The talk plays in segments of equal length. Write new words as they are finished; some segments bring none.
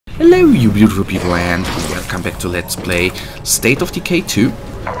Hello you beautiful people and welcome back to Let's Play State of Decay 2.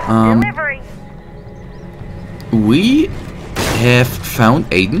 We have found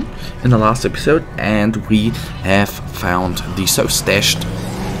Aiden in the last episode and we have found the so-stashed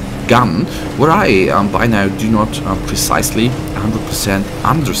gun. What I by now do not precisely 100%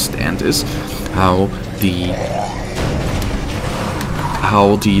 understand is how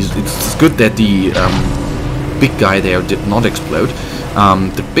it's good that the big guy there did not explode.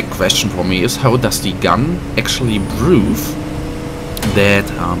 The big question for me is how does the gun actually prove that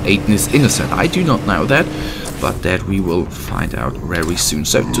Aiden is innocent? I do not know that, but that we will find out very soon.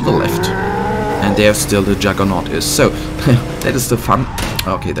 So to the left, and there still the Juggernaut is. So that is the fun.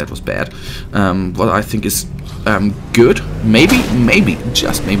 Okay, that was bad. What I think is good. Maybe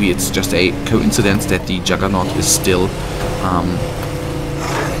just maybe it's just a coincidence that the Juggernaut is still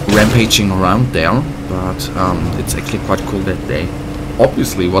rampaging around there, but it's actually quite cool that they,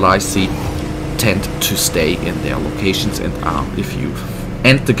 obviously what I see, tend to stay in their locations, and if you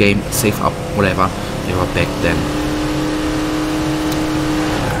end the game, save up, whatever, they are back then.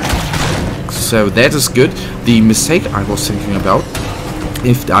 So that is good. The mistake I was thinking about,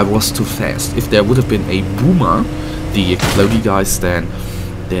 if I was too fast, if there would have been a boomer, the explodey guys, then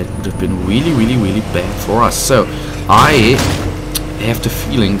that would have been really bad for us. So I have the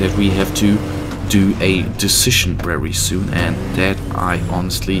feeling that we have to do a decision very soon, and that I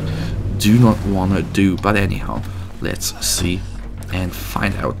honestly do not want to do. But anyhow, let's see and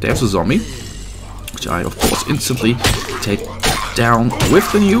find out. There's a zombie, which I of course instantly take down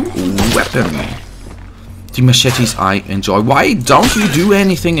with the new weapon. The machetes I enjoy. Why don't you do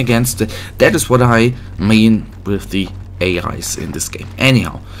anything against it? That is what I mean with the AIs in this game.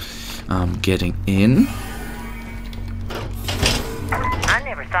 Anyhow, getting in.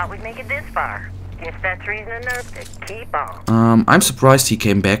 Thought we'd make it this far. Guess that's reason enough to keep on. I'm surprised he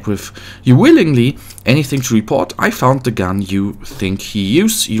came back with "You willingly anything to report. I found the gun you think he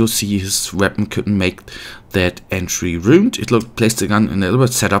used. You'll see his weapon couldn't make that entry ruined. It looked placed the gun in a little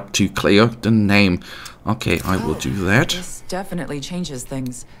bit set up to clear the name." Okay, I will do that. This definitely changes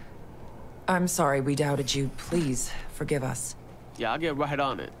things. I'm sorry we doubted you. Please forgive us. Yeah, I'll get right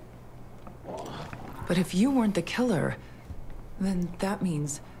on it. But if you weren't the killer, then that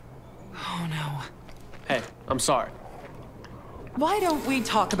means... Oh no. Hey, I'm sorry. Why don't we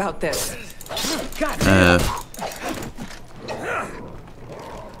talk about this?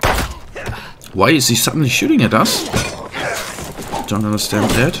 Why is he suddenly shooting at us? Don't understand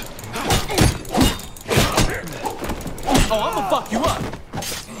that. Oh, I'm gonna fuck you up.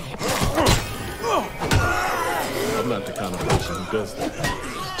 I'm not the kind of person who does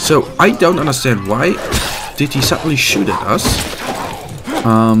that. So I don't understand why did he suddenly shoot at us?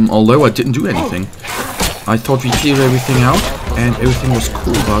 Although I didn't do anything. I thought we cleared everything out and everything was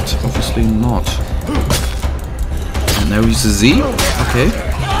cool, but obviously not. And now he's a Z? Okay.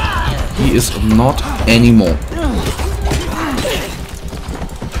 He is not anymore.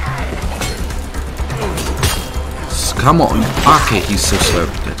 Come on. Okay, he's so slow.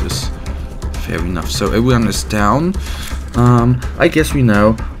 That is fair enough. So everyone is down. I guess we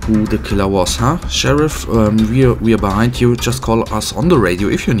know who the killer was, huh? Sheriff, we are behind you. Just call us on the radio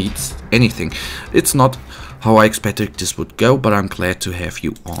if you need anything. It's not how I expected this would go, but I'm glad to have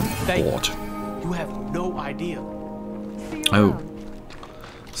you on board. You have no idea. Oh.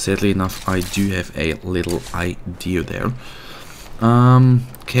 Sadly enough, I do have a little idea there.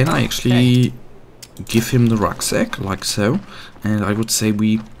 Can I actually give him the rucksack, like so? And I would say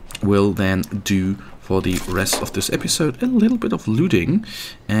we will then do, for the rest of this episode, a little bit of looting,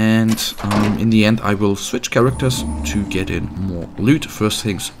 and in the end I will switch characters to get in more loot. First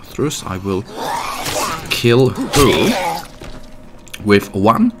things first, I will kill her with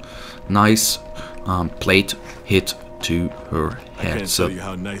one nice plate hit to her head. I can't tell you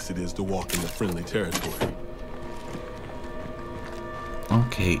how nice it is to walk into friendly territory.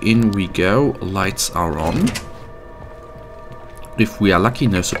 Okay, in we go. Lights are on. If we are lucky,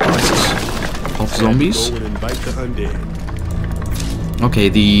 no surprises of zombies. Okay,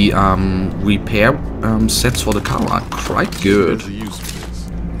 the repair sets for the car are quite good.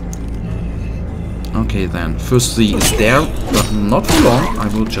 Okay then, firstly is there, but not for long. I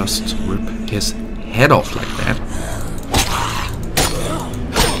will just rip his head off like that.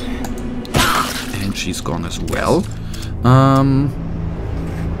 And she's gone as well.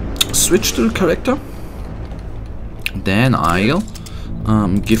 Switch to the character. Then I'll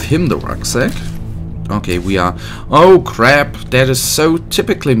give him the rucksack. Okay, we are... Oh crap, that is so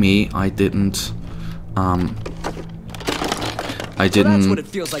typically me. I didn't... That's what it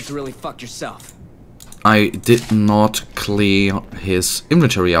feels like to really fuck yourself. I did not clear his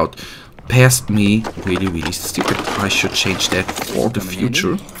inventory out. Past me, really stupid. I should change that for the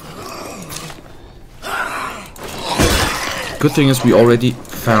future. Good thing is we already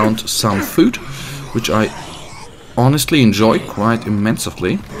found some food, which I honestly enjoy quite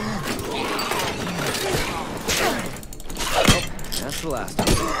immensely. That's the last.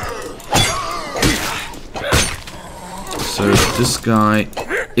 So this guy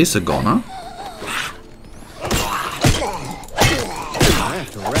is a goner.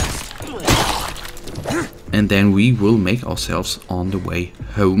 And then we will make ourselves on the way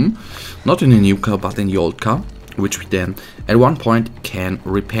home. Not in the new car, but in the old car, which we then at one point can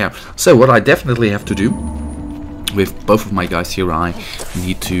repair. So what I definitely have to do with both of my guys here, I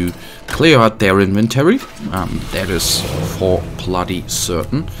need to clear out their inventory. That is for bloody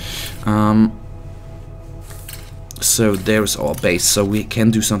certain. So there's our base, so we can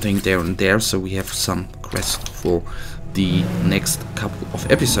do something there and there, so we have some quest for the next couple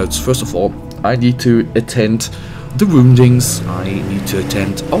of episodes. First of all, I need to attend the woundings, I need to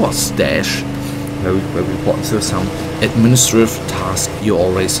attend our stash, very important. So some administrative task you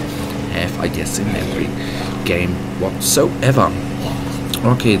always have, I guess, in every game whatsoever.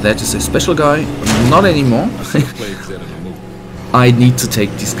 Okay, that is a special guy, not anymore. I need to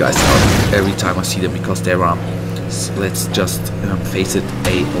take these guys out every time I see them, because there are, let's just face it,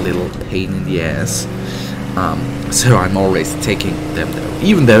 a little pain in the ass. So I'm always taking them though,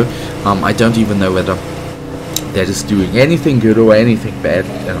 even though I don't even know whether that is doing anything good or anything bad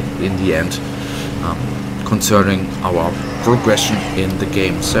in the end, concerning our progression in the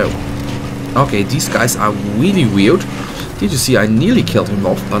game. So, okay, these guys are really weird. Did you see I nearly killed him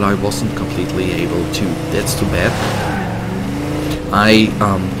off, but I wasn't completely able to. That's too bad. I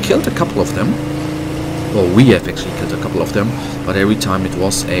killed a couple of them. Well, we have actually killed a couple of them, but every time it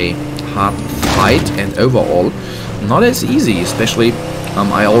was a hard fight, and overall not as easy. Especially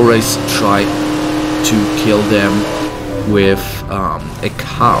I always try to kill them with a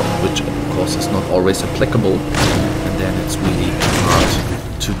car, which of course is not always applicable, and then it's really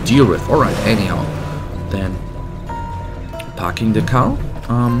hard to deal with. Alright, anyhow, then parking the car,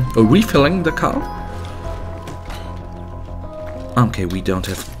 or refilling the car. Okay, we don't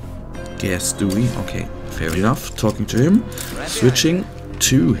have gas, do we? Okay, fair enough. Talking to him, switching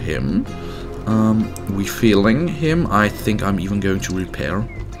to him, refilling him. I think I'm even going to repair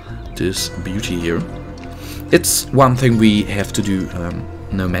this beauty here. It's one thing we have to do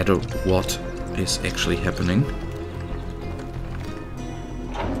no matter what is actually happening.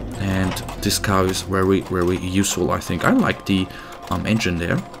 And this car is very useful, I think. I like the engine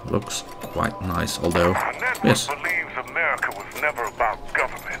there. Looks quite nice, although yes. Believes America was never about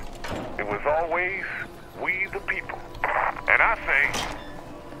government. It was always we the people. And I say,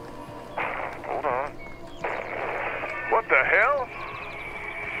 hold on. What the hell?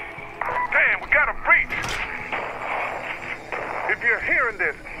 Damn, we got a breach. If you're hearing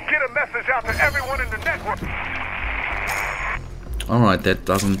this, get a message out to everyone in the network. Alright, that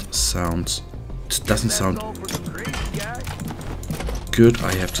doesn't sound good,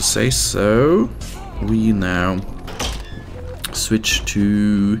 I have to say. So we now switch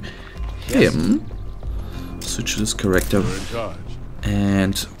to him, switch to this character,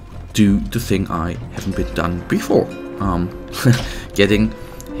 and do the thing I haven't been done before, getting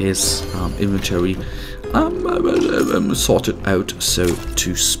his inventory sorted out, so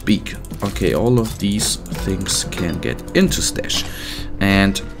to speak. Okay, all of these things can get into stash,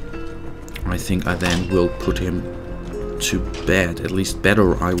 and I think I then will put him to bed. At least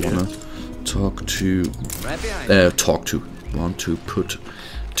better. I wanna want to put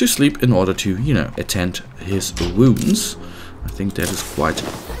to sleep in order to, you know, attend his wounds. I think that is quite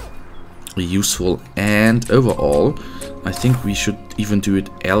useful, and overall I think we should even do it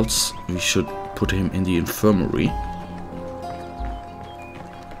else. We should put him in the infirmary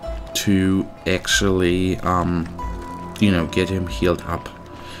to actually you know, get him healed up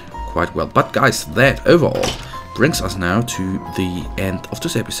quite well. But guys, that overall brings us now to the end of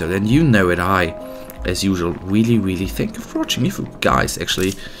this episode, and you know it, I as usual really thank you for watching. If you guys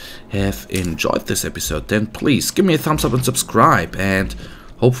actually have enjoyed this episode, then please give me a thumbs up and subscribe, and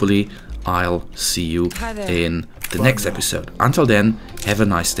hopefully I'll see you in the next episode. Until then, have a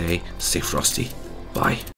nice day, stay frosty, bye.